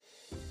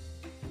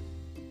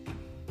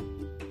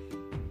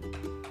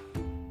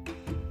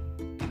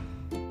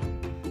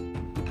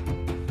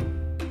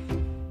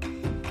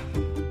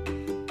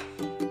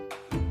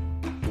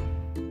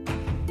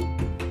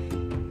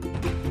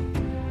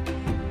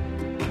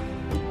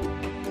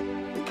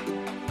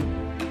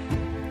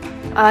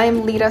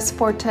I'm Lida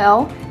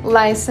Sportel,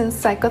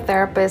 licensed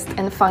psychotherapist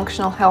and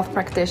functional health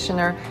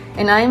practitioner,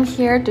 and I'm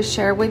here to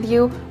share with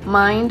you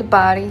mind,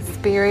 body,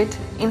 spirit,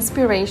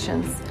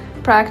 inspirations,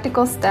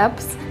 practical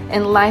steps,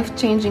 and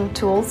life-changing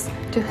tools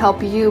to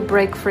help you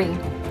break free,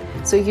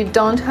 so you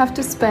don't have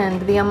to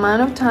spend the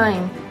amount of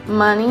time,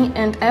 money,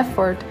 and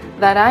effort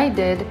that I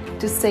did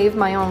to save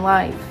my own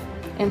life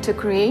and to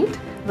create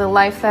the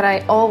life that I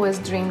always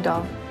dreamed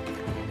of.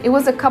 It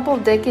was a couple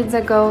of decades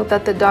ago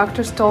that the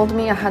doctors told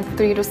me I had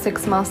 3 to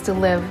 6 months to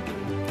live.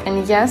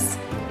 And yes,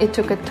 it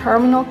took a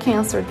terminal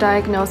cancer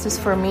diagnosis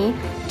for me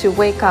to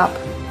wake up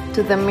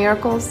to the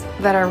miracles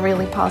that are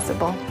really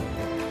possible.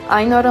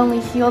 I not only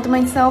healed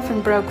myself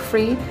and broke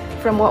free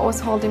from what was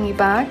holding me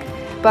back,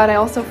 but I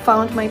also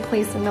found my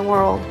place in the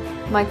world,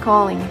 my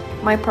calling,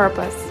 my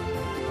purpose.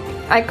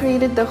 I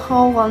created the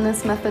Whole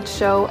Wellness Method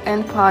show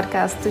and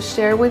podcast to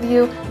share with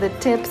you the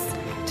tips,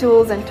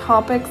 tools, and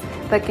topics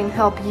that can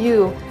help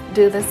you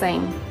do the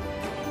same.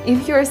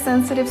 If you're a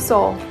sensitive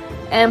soul,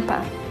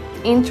 empath,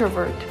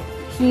 introvert,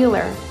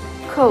 healer,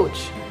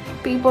 coach,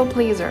 people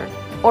pleaser,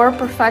 or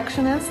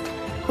perfectionist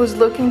who's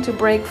looking to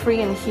break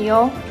free and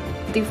heal,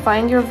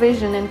 define your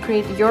vision and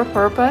create your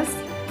purpose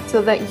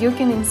so that you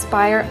can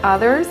inspire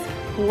others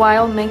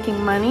while making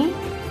money,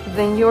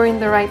 then you're in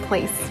the right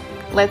place.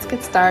 Let's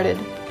get started.